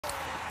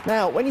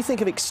Now, when you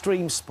think of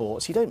extreme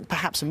sports, you don't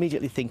perhaps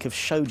immediately think of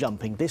show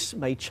jumping. This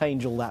may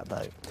change all that,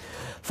 though.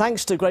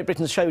 Thanks to Great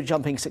Britain's show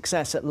jumping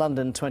success at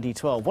London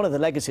 2012, one of the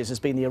legacies has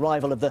been the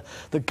arrival of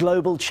the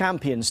Global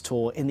Champions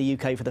Tour in the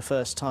UK for the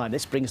first time.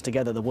 This brings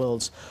together the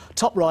world's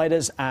top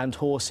riders and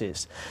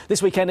horses.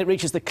 This weekend it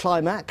reaches the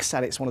climax,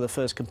 and it's one of the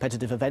first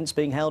competitive events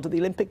being held at the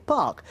Olympic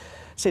Park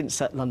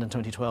since London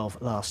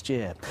 2012 last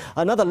year.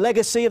 Another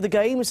legacy of the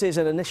Games is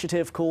an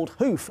initiative called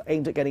Hoof,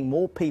 aimed at getting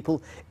more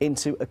people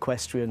into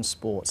equestrian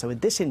sport. So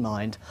with this in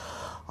mind,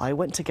 I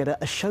went to get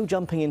a show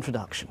jumping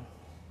introduction.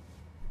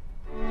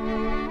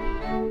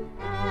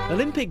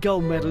 Olympic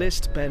gold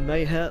medalist Ben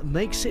Maher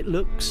makes it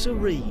look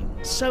serene,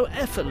 so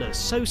effortless,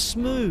 so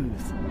smooth.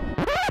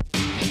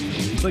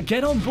 But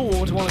get on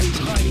board one of these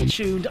highly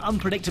tuned,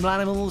 unpredictable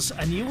animals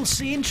and you will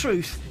see in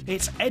truth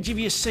it's edge of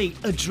your seat,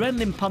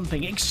 adrenaline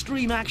pumping,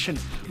 extreme action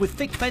with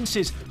thick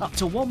fences up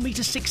to 1.60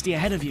 meters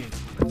ahead of you.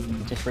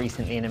 Just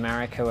recently in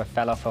America I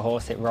fell off a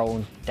horse, it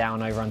rolled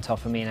down over on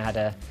top of me and I had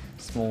a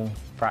small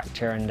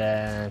fracture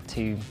and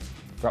 2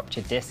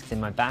 ruptured discs in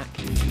my back.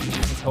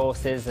 It's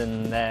horses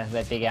and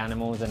they're big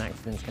animals and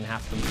accidents can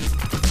happen.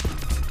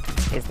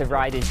 It's the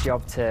rider's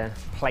job to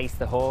place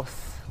the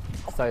horse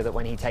so that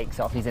when he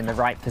takes off he's in the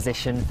right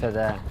position for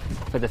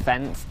the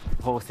fence.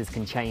 Horses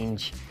can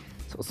change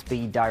sort of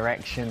speed,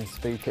 direction,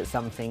 spook at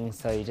something,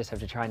 so you just have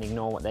to try and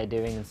ignore what they're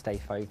doing and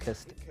stay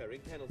focused.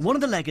 One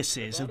of the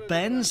legacies of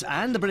Ben's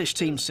and the British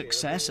team's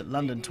success at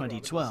London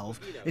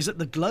 2012 is that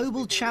the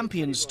Global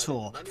Champions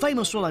Tour,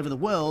 famous all over the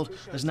world,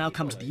 has now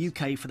come to the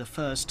UK for the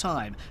first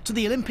time, to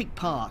the Olympic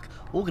Park,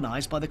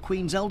 organised by the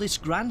Queen's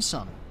eldest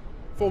grandson.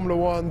 Formula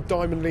One,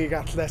 Diamond League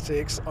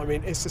Athletics, I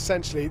mean, it's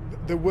essentially,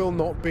 there will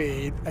not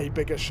be a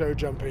bigger show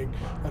jumping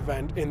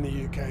event in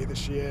the UK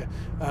this year.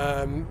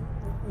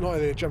 Not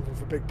only are jumping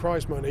for big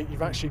prize money,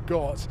 you've actually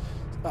got,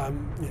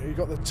 you've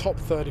got the top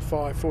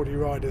 35, 40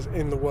 riders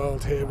in the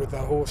world here with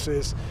their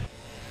horses.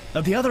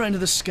 At the other end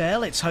of the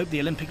scale, it's hoped the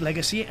Olympic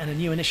legacy and a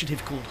new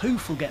initiative called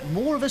Hoof will get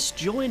more of us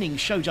joining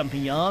show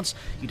jumping yards.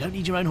 You don't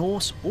need your own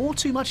horse or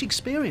too much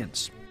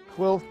experience.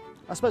 Well,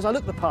 I suppose I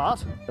look the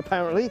part,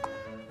 apparently,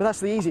 but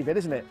that's the easy bit,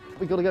 isn't it?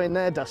 We've got to go in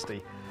there,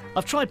 Dusty.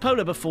 I've tried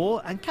polo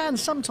before and can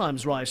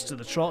sometimes rise to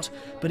the trot,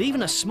 but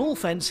even a small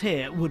fence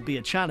here would be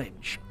a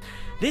challenge.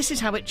 This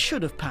is how it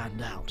should have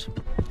panned out.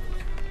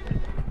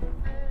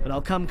 But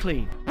I'll come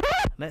clean.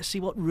 Let's see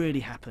what really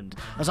happened,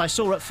 as I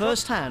saw at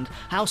first hand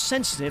how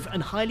sensitive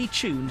and highly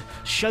tuned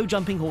show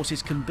jumping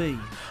horses can be.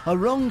 A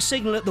wrong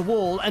signal at the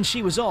wall and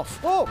she was off.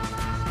 Oh,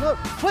 no,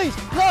 please,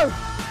 no!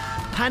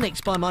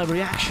 Panicked by my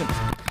reaction.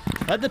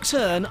 At the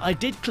turn, I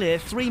did clear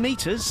 3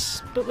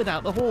 meters, but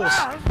without the horse.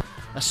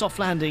 A soft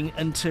landing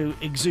and 2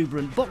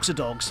 exuberant boxer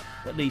dogs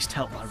at least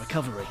helped my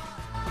recovery.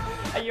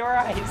 Are you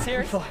alright?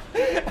 Seriously?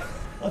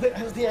 I think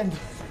that was the end.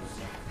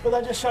 But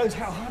that just shows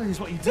how hard it is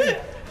what you do,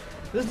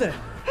 doesn't it?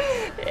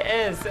 It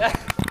is.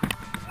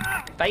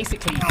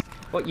 Basically,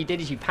 what you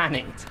did is you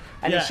panicked.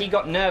 And then she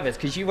got nervous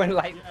because you went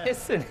like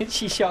this and then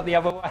she shot the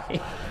other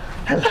way.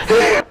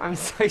 I'm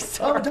so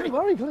sorry. Oh, don't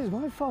worry, it's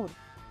my fault.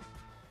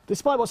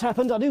 Despite what's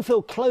happened, I do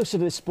feel closer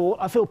to this sport.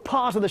 I feel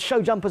part of the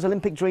show jumpers'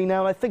 Olympic dream now,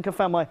 and I think I've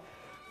found my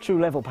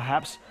true level,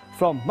 perhaps.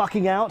 From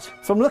mucking out,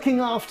 from looking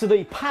after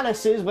the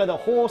palaces where the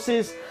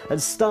horses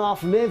and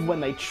staff live when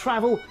they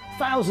travel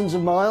thousands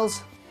of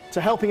miles, to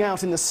helping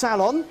out in the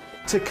salon,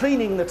 to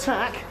cleaning the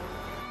tack.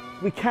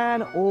 We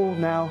can all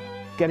now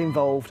get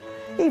involved,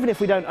 even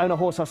if we don't own a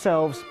horse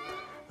ourselves,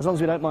 as long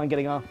as we don't mind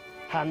getting our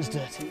hands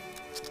dirty.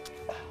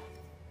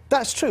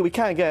 That's true, we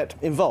can get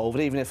involved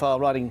even if our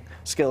riding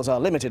skills are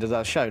limited, as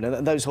I've shown,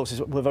 and those horses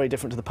were very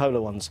different to the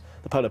polo ones,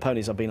 the polo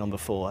ponies I've been on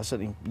before. I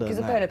certainly learned that. Because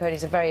the polo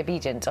ponies are very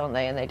obedient, aren't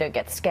they, and they don't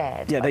get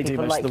scared. Yeah, they do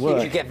most like of the work.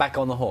 Did you get back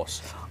on the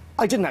horse?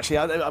 I didn't actually.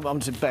 I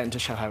wanted Ben to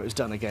show how it was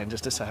done again,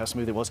 just to say how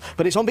smooth it was.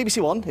 But it's on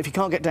BBC One. If you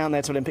can't get down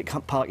there to Olympic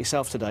Park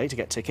yourself today to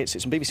get tickets,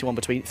 it's on BBC One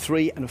between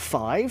 3 and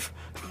 5.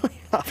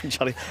 Laughing,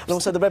 Charlie. And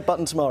also the red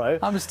button tomorrow.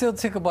 I'm still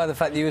tickled by the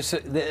fact that you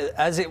were,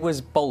 as it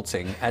was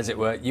bolting, as it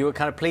were, you were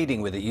kind of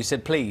pleading with it. You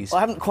said, please. I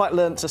haven't quite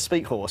learnt to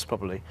speak horse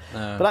properly.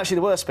 No. But actually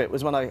the worst bit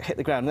was when I hit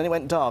the ground and then it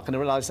went dark and I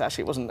realised that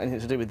actually it wasn't anything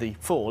to do with the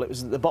fall, it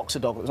was the boxer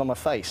dog that was on my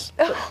face.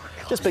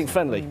 Just being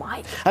friendly.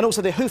 And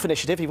also the Hoof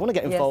initiative, if you want to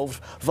get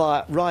involved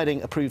via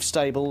riding approved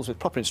stables with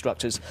proper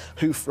instructors,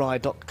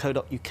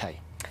 hoofride.co.uk.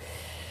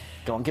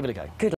 Go on, give it a go. Good.